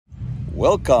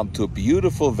Welcome to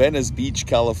beautiful Venice Beach,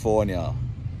 California.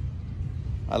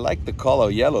 I like the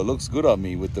color yellow, looks good on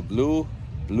me with the blue,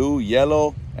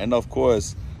 yellow, and of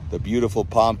course the beautiful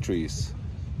palm trees.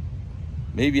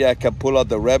 Maybe I can pull out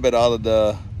the rabbit out of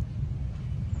the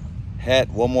hat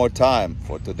one more time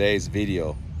for today's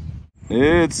video.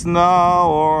 It's now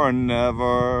or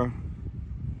never.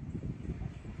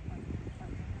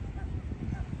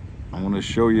 I'm going to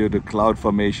show you the cloud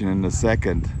formation in a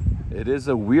second. It is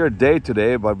a weird day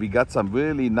today, but we got some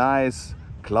really nice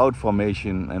cloud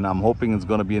formation and I'm hoping it's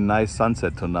going to be a nice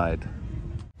sunset tonight.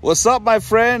 What's up, my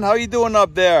friend? How you doing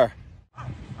up there?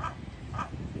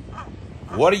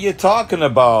 What are you talking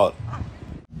about?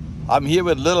 I'm here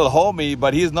with little homie,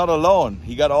 but he's not alone.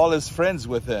 He got all his friends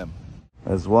with him.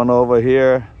 There's one over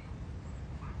here.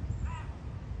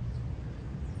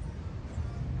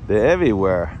 They're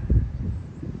everywhere.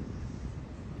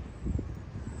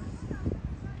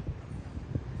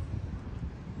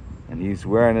 And he's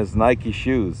wearing his Nike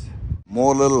shoes.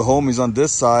 More little homies on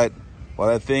this side, but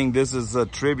I think this is a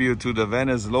tribute to the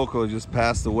Venice local who just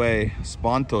passed away.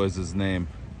 Sponto is his name.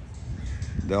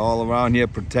 They're all around here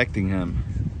protecting him.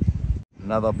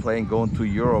 Another plane going to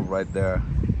Europe right there.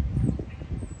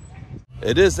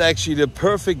 It is actually the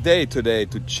perfect day today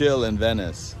to chill in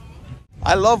Venice.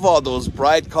 I love all those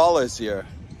bright colors here.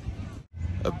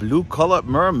 A blue colored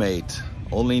mermaid,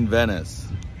 only in Venice.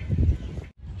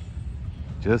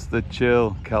 Just the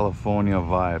chill California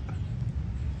vibe.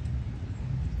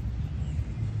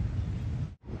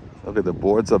 Look at the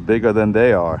boards are bigger than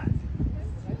they are.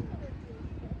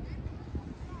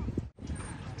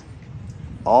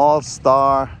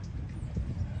 All-star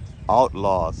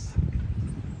outlaws.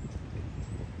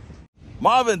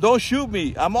 Marvin, don't shoot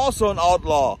me. I'm also an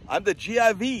outlaw. I'm the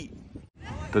GIV.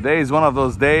 Today is one of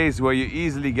those days where you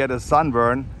easily get a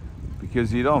sunburn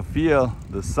because you don't feel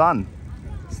the sun.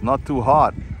 It's not too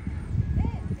hot.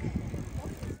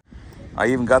 I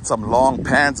even got some long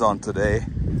pants on today.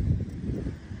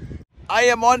 I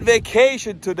am on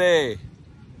vacation today.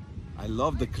 I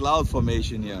love the cloud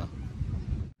formation here.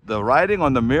 The writing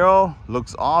on the mural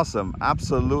looks awesome.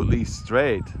 Absolutely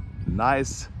straight.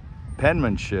 Nice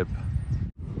penmanship.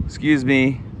 Excuse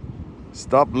me.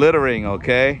 Stop littering,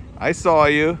 okay? I saw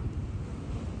you.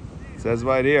 It says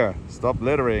right here, stop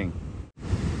littering.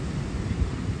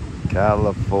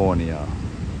 California.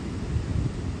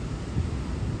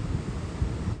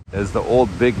 There's the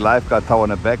old big lifeguard tower in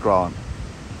the background.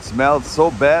 It smells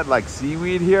so bad like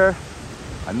seaweed here.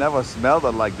 I never smelled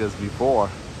it like this before.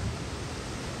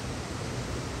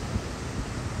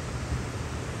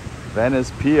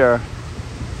 Venice Pier.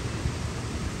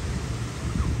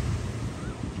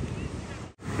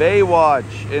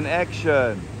 Baywatch in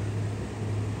action.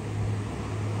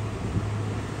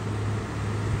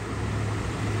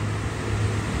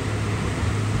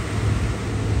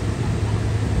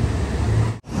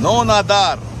 No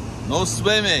nadar, no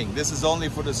swimming. This is only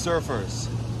for the surfers.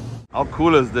 How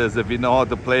cool is this? If you know how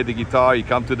to play the guitar, you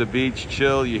come to the beach,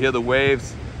 chill, you hear the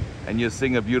waves, and you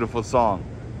sing a beautiful song.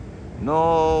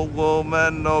 No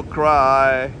woman, no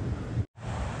cry.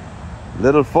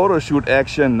 Little photo shoot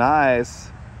action, nice.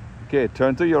 Okay,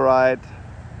 turn to your right.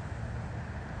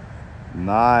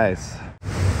 Nice.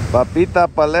 Papita,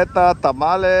 paleta,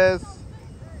 tamales.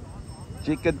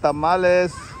 Chicken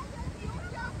tamales.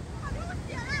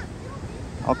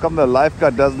 How come the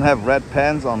lifeguard doesn't have red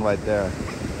pants on right there?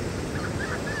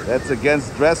 That's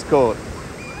against dress code.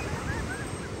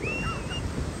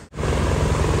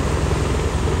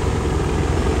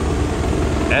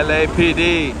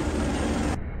 LAPD.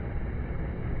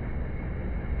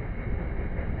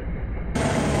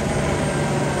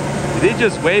 Did he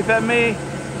just wave at me?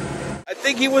 I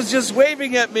think he was just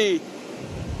waving at me.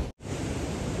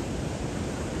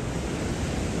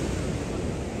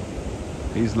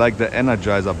 He's like the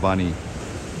Energizer Bunny.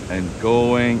 And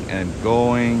going and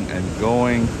going and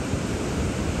going.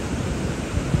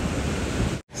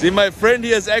 See, my friend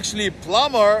here is actually a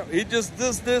plumber. He just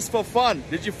does this for fun.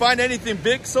 Did you find anything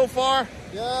big so far?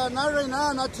 Yeah, not right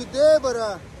now, not today, but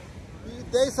a few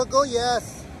days ago,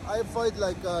 yes. I find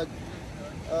like a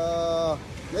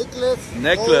necklace.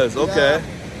 Necklace, gold, okay.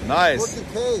 Yeah. Nice.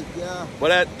 40K, yeah.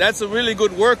 But that's a really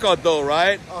good workout though,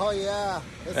 right? Oh yeah.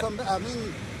 I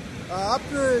mean,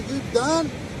 after you're done,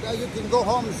 you can go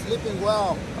home sleeping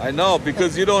well. I know,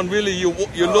 because you don't really, you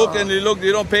look and you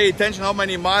don't pay attention how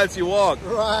many miles you walk.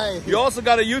 Right. You also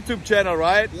got a YouTube channel,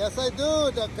 right? Yes, I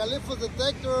do. The Califo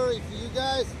Detector. If you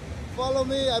guys follow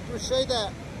me, I appreciate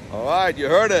that. All right, you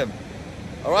heard him.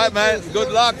 All right, man.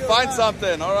 Good luck. Find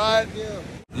something. All right. Thank you.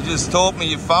 You just told me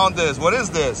you found this. What is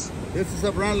this? This is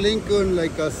Abraham Lincoln,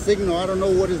 like a signal. I don't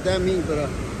know what does that mean, but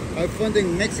I found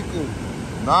in Mexico.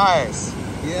 Nice.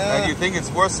 Yeah. And you think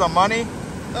it's worth some money?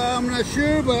 I'm not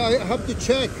sure, but I have to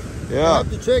check. Yeah. I have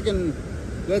to check and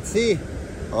let's see.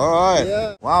 All right.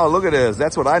 Yeah. Wow, look at this.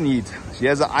 That's what I need. She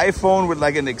has an iPhone with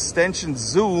like an extension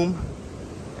zoom,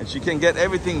 and she can get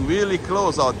everything really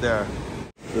close out there.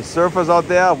 The surfers out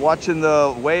there watching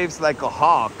the waves like a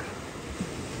hawk.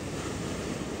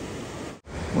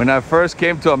 When I first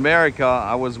came to America,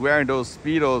 I was wearing those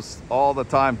Speedos all the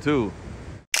time too.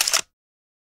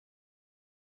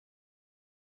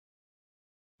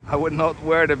 I would not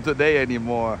wear them today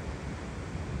anymore.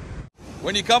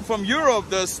 When you come from Europe,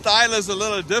 the style is a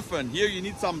little different. Here you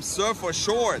need some surfer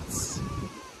shorts.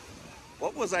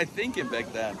 What was I thinking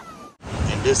back then?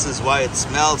 And this is why it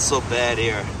smells so bad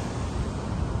here.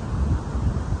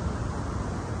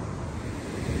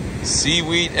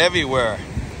 Seaweed everywhere.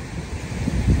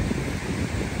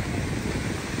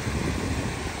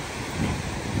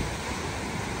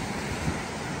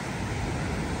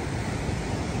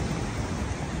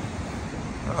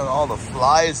 Look at all the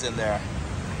flies in there.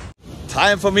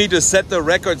 Time for me to set the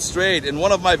record straight. In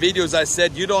one of my videos I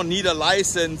said you don't need a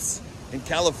license in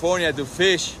California to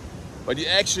fish, but you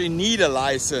actually need a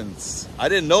license. I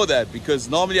didn't know that because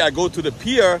normally I go to the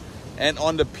pier, and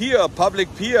on the pier,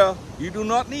 public pier, you do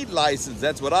not need license.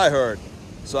 That's what I heard.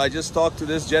 So I just talked to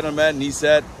this gentleman and he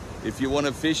said, if you want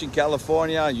to fish in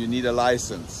California, you need a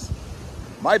license.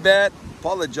 My bad,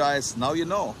 apologize, now you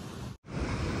know.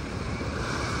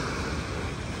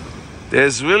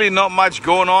 There's really not much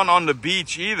going on the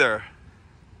beach either.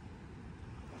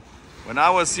 When I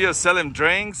was here selling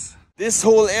drinks, this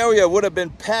whole area would have been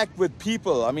packed with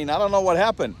people. I mean, I don't know what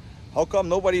happened. How come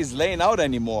nobody's laying out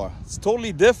anymore? It's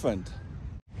totally different.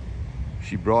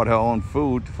 She brought her own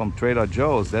food from Trader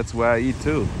Joe's. That's where I eat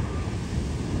too.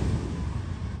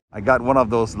 I got one of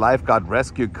those lifeguard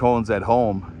rescue cones at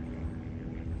home.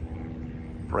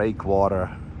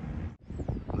 Breakwater.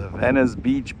 The Venice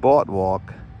Beach Boardwalk.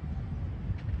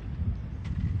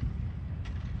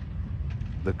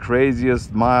 The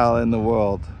craziest mile in the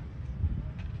world.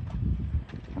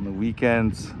 On the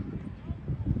weekends,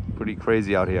 pretty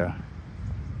crazy out here.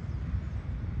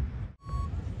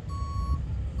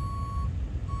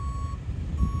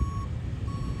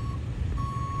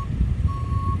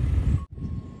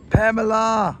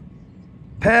 Pamela!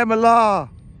 Pamela!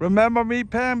 Remember me,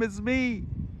 Pam? It's me!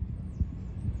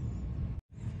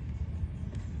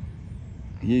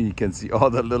 Here you can see all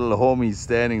the little homies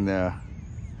standing there.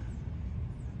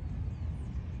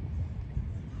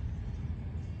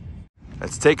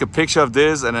 Let's take a picture of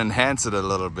this and enhance it a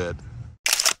little bit.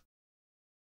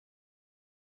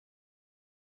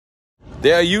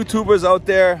 There are YouTubers out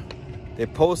there. They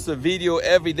post a video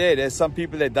every day. There's some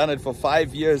people that done it for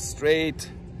 5 years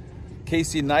straight.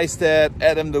 Casey Neistat,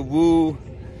 Adam the Woo,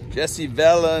 Jesse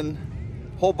Vellen,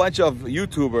 whole bunch of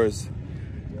YouTubers.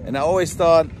 And I always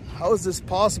thought, how is this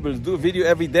possible to do a video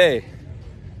every day?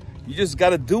 You just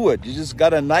gotta do it. You just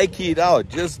gotta Nike it out.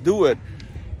 Just do it.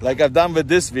 Like I've done with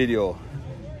this video.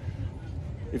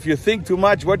 If you think too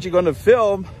much what you're gonna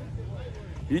film,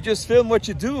 you just film what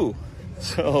you do.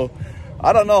 So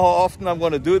I don't know how often I'm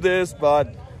gonna do this,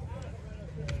 but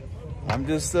I'm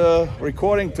just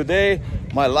recording today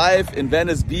my life in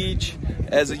Venice Beach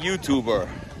as a YouTuber.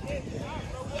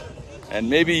 And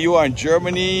maybe you are in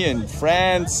Germany, in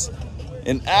France,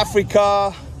 in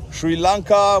Africa, Sri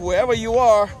Lanka, wherever you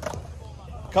are,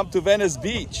 come to Venice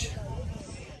Beach.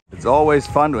 It's always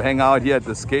fun to hang out here at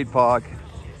the skate park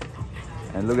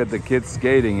and look at the kids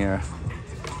skating here.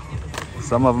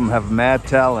 Some of them have mad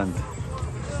talent.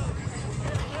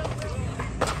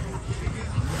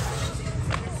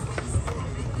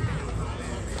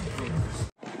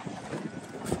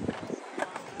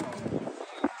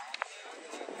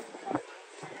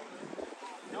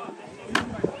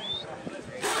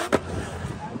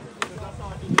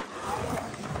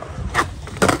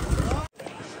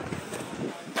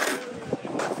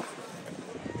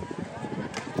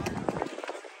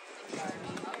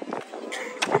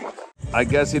 I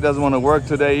guess he doesn't want to work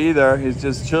today either. He's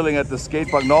just chilling at the skate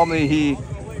park. Normally he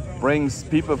brings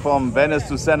people from Venice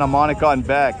to Santa Monica and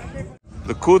back.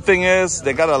 The cool thing is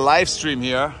they got a live stream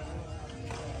here.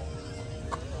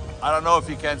 I don't know if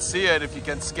you can see it, if you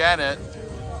can scan it,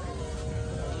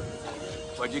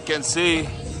 but you can see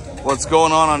what's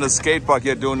going on the skate park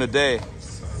here during the day.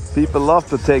 People love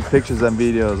to take pictures and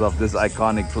videos of this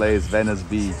iconic place, Venice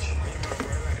Beach.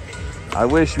 I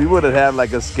wish we would have had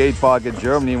like a skate park in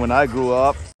Germany when I grew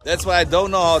up. That's why I don't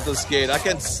know how to skate. I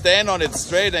can stand on it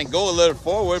straight and go a little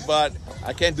forward, but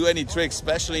I can't do any tricks,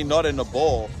 especially not in a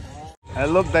bowl.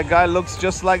 And look, that guy looks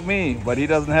just like me, but he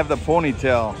doesn't have the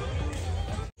ponytail.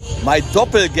 My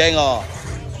doppelganger.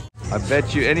 I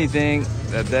bet you anything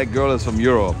that that girl is from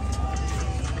Europe.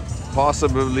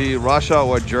 Possibly Russia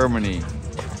or Germany.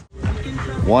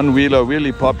 One-wheeler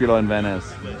really popular in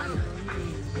Venice.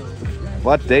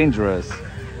 But dangerous.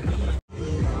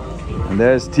 And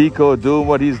there's Tico doing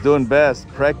what he's doing best,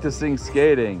 practicing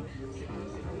skating.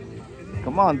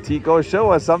 Come on, Tico, show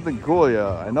us something cool here.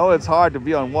 I know it's hard to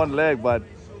be on one leg, but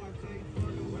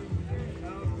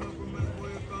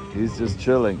he's just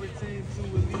chilling.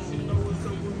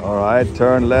 All right,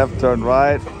 turn left, turn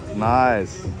right.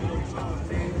 Nice.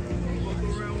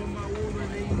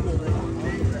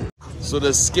 So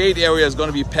the skate area is going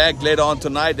to be packed later on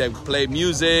tonight. They play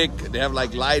music, they have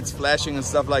like lights flashing and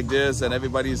stuff like this, and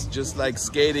everybody's just like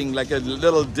skating like a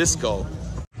little disco.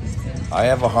 I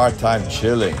have a hard time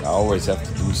chilling. I always have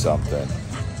to do something.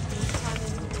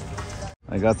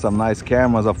 I got some nice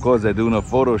cameras. Of course, they're doing a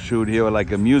photo shoot here,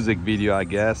 like a music video, I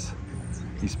guess.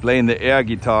 He's playing the air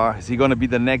guitar. Is he going to be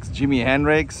the next Jimi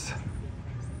Hendrix?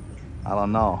 I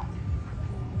don't know.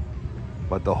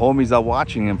 But the homies are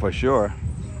watching him for sure.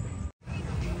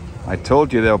 I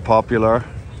told you they're popular.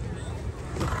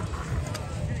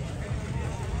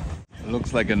 It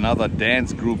looks like another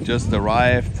dance group just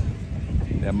arrived.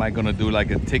 Am I gonna do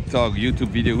like a TikTok, YouTube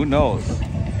video? Who knows?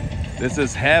 This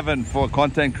is heaven for a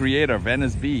content creator,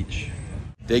 Venice Beach.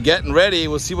 They're getting ready.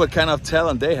 We'll see what kind of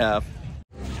talent they have.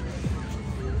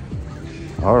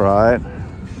 All right,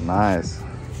 nice.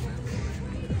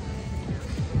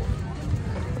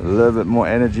 A little bit more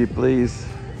energy, please.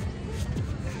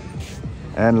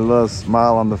 And a little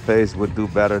smile on the face would do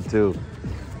better too.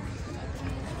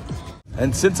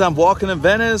 And since I'm walking in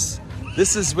Venice,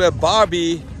 this is where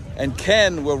Barbie and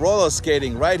Ken were roller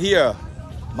skating right here.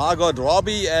 Margot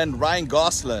Robbie and Ryan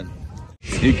Gosling.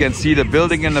 You can see the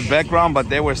building in the background, but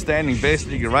they were standing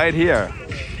basically right here.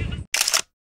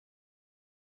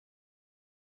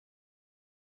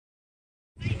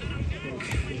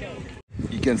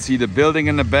 You can see the building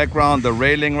in the background, the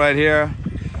railing right here.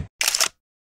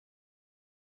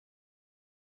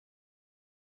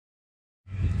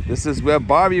 This is where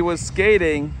Barbie was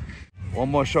skating. One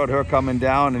more shot, her coming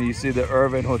down, and you see the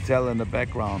Irvine Hotel in the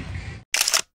background.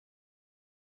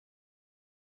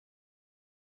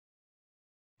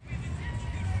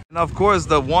 And of course,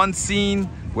 the one scene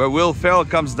where Will Ferrell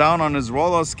comes down on his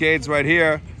roller skates right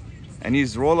here, and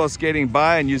he's roller skating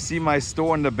by, and you see my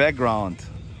store in the background.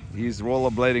 He's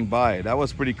rollerblading by. That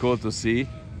was pretty cool to see.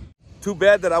 Too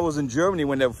bad that I was in Germany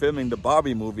when they were filming the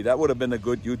Barbie movie. That would have been a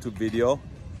good YouTube video.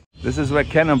 This is where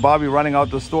Ken and Barbie running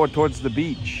out the store towards the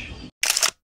beach.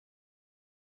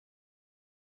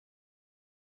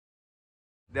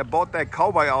 They bought their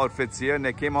cowboy outfits here and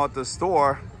they came out the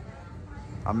store.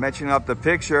 I'm matching up the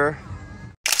picture.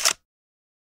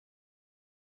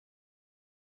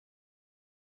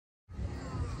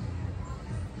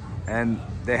 And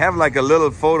they have like a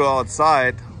little photo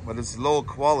outside, but it's low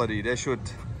quality. They should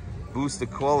boost the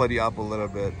quality up a little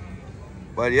bit.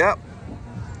 But yep,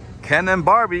 Ken and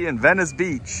Barbie in Venice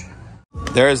Beach.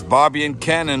 There's Barbie and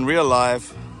Ken in real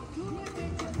life.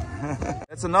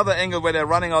 That's another angle where they're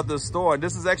running out the store.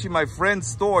 This is actually my friend's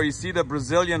store. You see the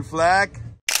Brazilian flag?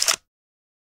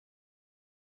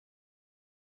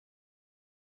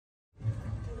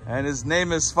 And his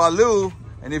name is Falu.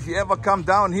 And if you ever come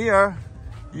down here,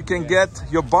 you can get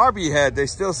your Barbie head. They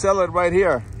still sell it right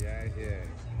here. Yeah, yeah.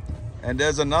 And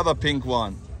there's another pink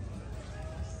one.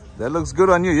 That looks good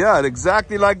on you. Yeah,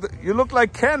 exactly like you look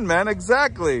like Ken, man.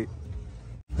 Exactly.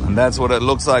 And that's what it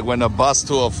looks like when a bus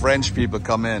tour of French people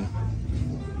come in.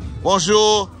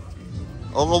 Bonjour.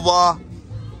 Au revoir.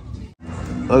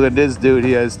 Look at this dude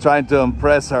here. He's trying to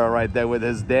impress her right there with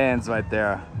his dance right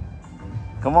there.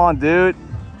 Come on, dude.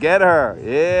 Get her.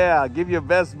 Yeah, give your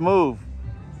best move.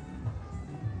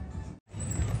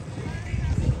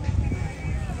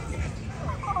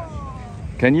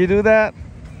 Can you do that?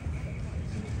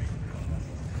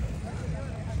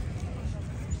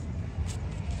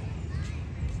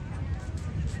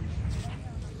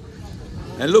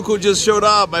 And look who just showed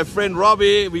up, my friend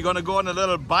Robbie. We're gonna go on a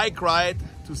little bike ride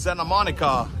to Santa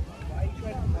Monica.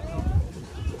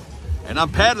 And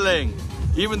I'm pedaling.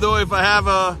 Even though if I have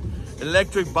a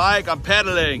electric bike, I'm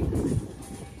pedaling.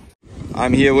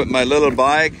 I'm here with my little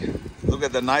bike. Look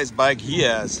at the nice bike he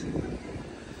has.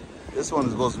 This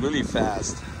one goes really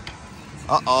fast.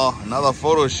 Uh-oh, another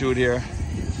photo shoot here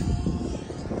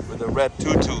with a red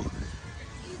tutu.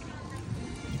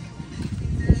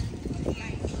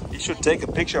 You should take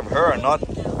a picture of her and not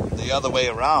the other way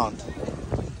around.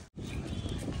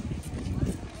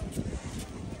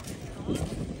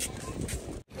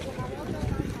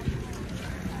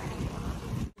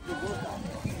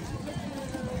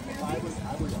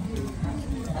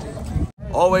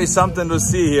 Always something to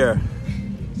see here.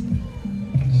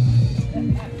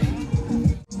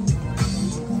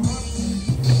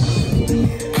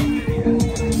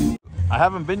 I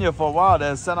haven't been here for a while.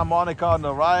 There's Santa Monica on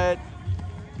the right.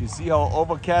 You see how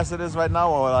overcast it is right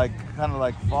now, or like kind of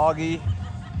like foggy.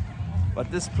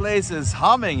 But this place is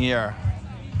humming here.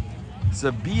 It's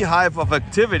a beehive of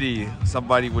activity,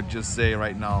 somebody would just say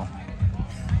right now.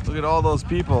 Look at all those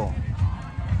people.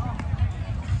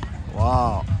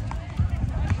 Wow.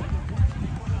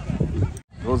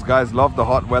 Those guys love the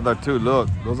hot weather too. Look,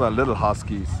 those are little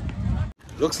huskies.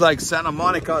 Looks like Santa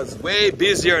Monica is way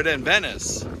busier than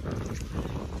Venice.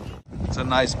 It's a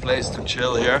nice place to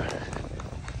chill here.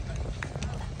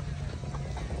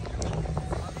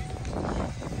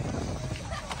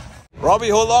 Robbie,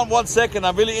 hold on 1 second.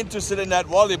 I'm really interested in that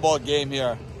volleyball game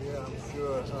here. Yeah, I'm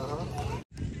sure.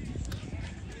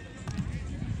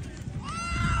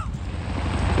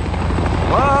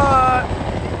 What?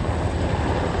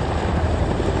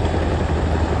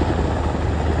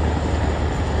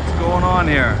 What's going on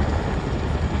here?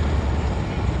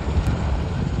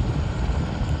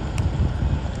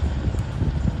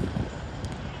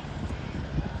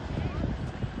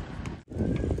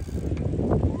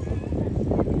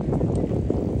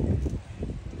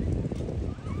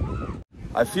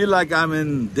 I feel like I'm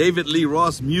in David Lee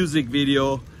Ross' music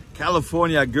video,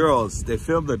 California Girls. They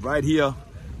filmed it right here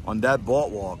on that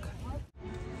boardwalk.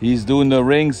 He's doing the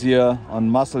rings here on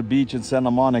Muscle Beach in Santa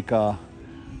Monica.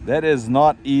 That is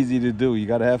not easy to do. You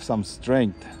gotta have some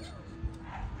strength.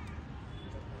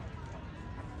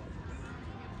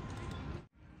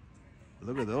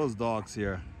 Look at those dogs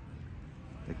here.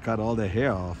 They cut all their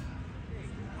hair off.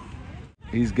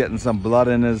 He's getting some blood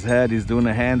in his head. He's doing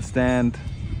a handstand.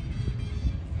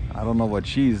 I don't know what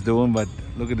she's doing, but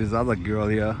look at this other girl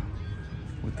here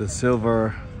with the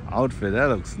silver outfit. That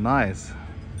looks nice.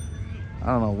 I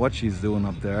don't know what she's doing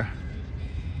up there.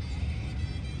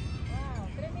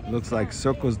 Looks like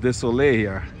Cirque du Soleil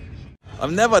here.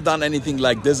 I've never done anything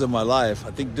like this in my life.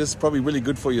 I think this is probably really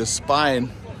good for your spine.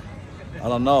 I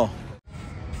don't know.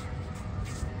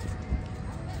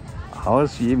 How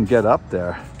does she even get up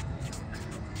there?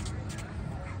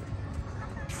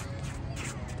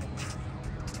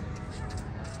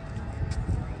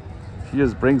 She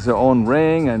just brings her own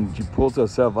ring and she pulls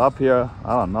herself up here.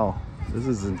 I don't know. This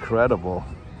is incredible.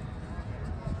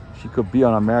 She could be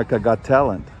on America Got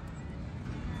Talent.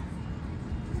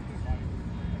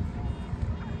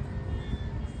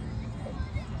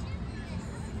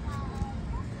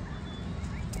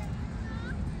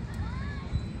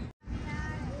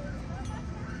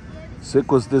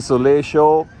 Cirque du Soleil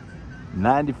show,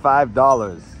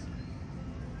 $95.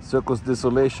 Cirque du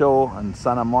Soleil show on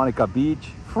Santa Monica Beach,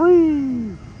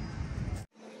 free.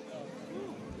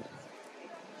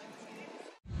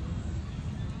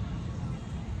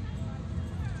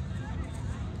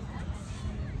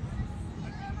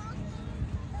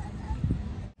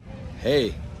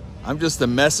 Hey, I'm just the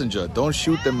messenger. Don't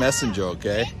shoot the messenger,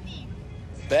 okay?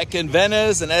 Back in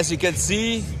Venice, and as you can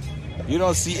see, you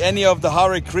don't see any of the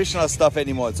Hare Krishna stuff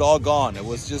anymore. It's all gone. It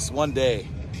was just one day.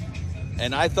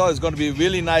 And I thought it was going to be a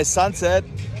really nice sunset,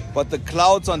 but the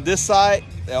clouds on this side,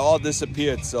 they all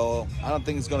disappeared. So I don't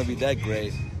think it's going to be that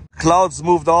great. Clouds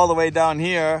moved all the way down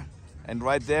here, and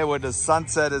right there where the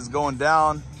sunset is going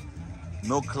down,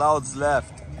 no clouds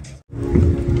left.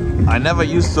 I never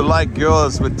used to like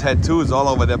girls with tattoos all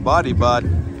over their body, but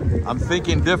I'm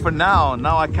thinking different now.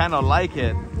 Now I kind of like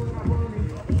it.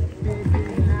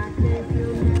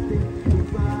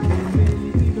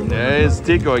 There's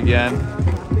Tico again.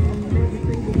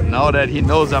 Now that he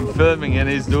knows I'm filming and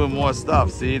he's doing more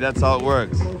stuff. See, that's how it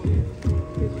works.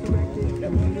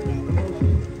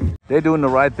 They're doing the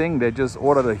right thing. They just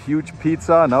ordered a huge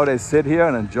pizza. Now they sit here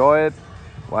and enjoy it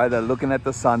while they're looking at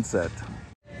the sunset.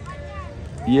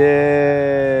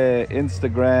 Yeah,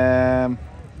 Instagram,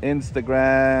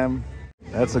 Instagram.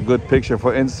 That's a good picture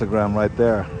for Instagram right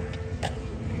there.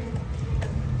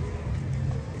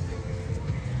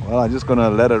 Well, I'm just gonna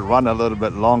let it run a little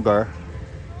bit longer.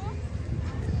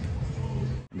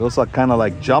 Those are kind of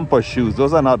like jumper shoes.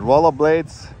 Those are not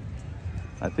rollerblades.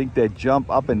 I think they jump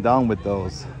up and down with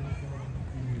those.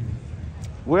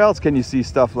 Where else can you see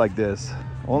stuff like this?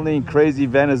 Only in crazy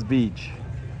Venice Beach.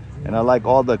 And I like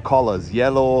all the colors.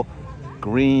 Yellow,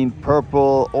 green,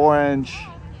 purple, orange.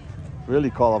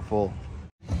 Really colorful.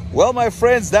 Well, my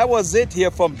friends, that was it here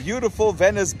from beautiful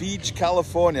Venice Beach,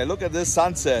 California. Look at this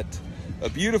sunset. A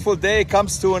beautiful day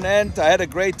comes to an end. I had a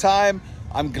great time.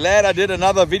 I'm glad I did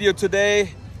another video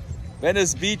today.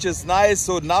 Venice Beach is nice,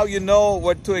 so now you know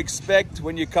what to expect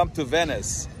when you come to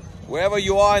Venice. Wherever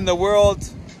you are in the world,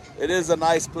 It is a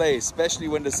nice place, especially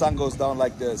when the sun goes down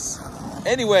like this.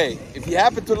 Anyway, if you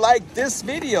happen to like this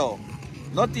video,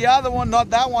 not the other one,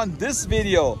 not that one, this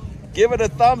video, give it a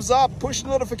thumbs up, push the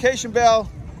notification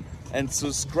bell, and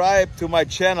subscribe to my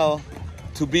channel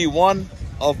to be one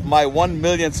of my 1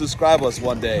 million subscribers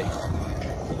one day.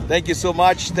 Thank you so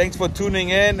much. Thanks for tuning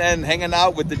in and hanging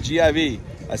out with the GIV.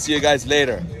 I'll see you guys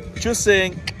later.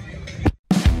 Tschüssing.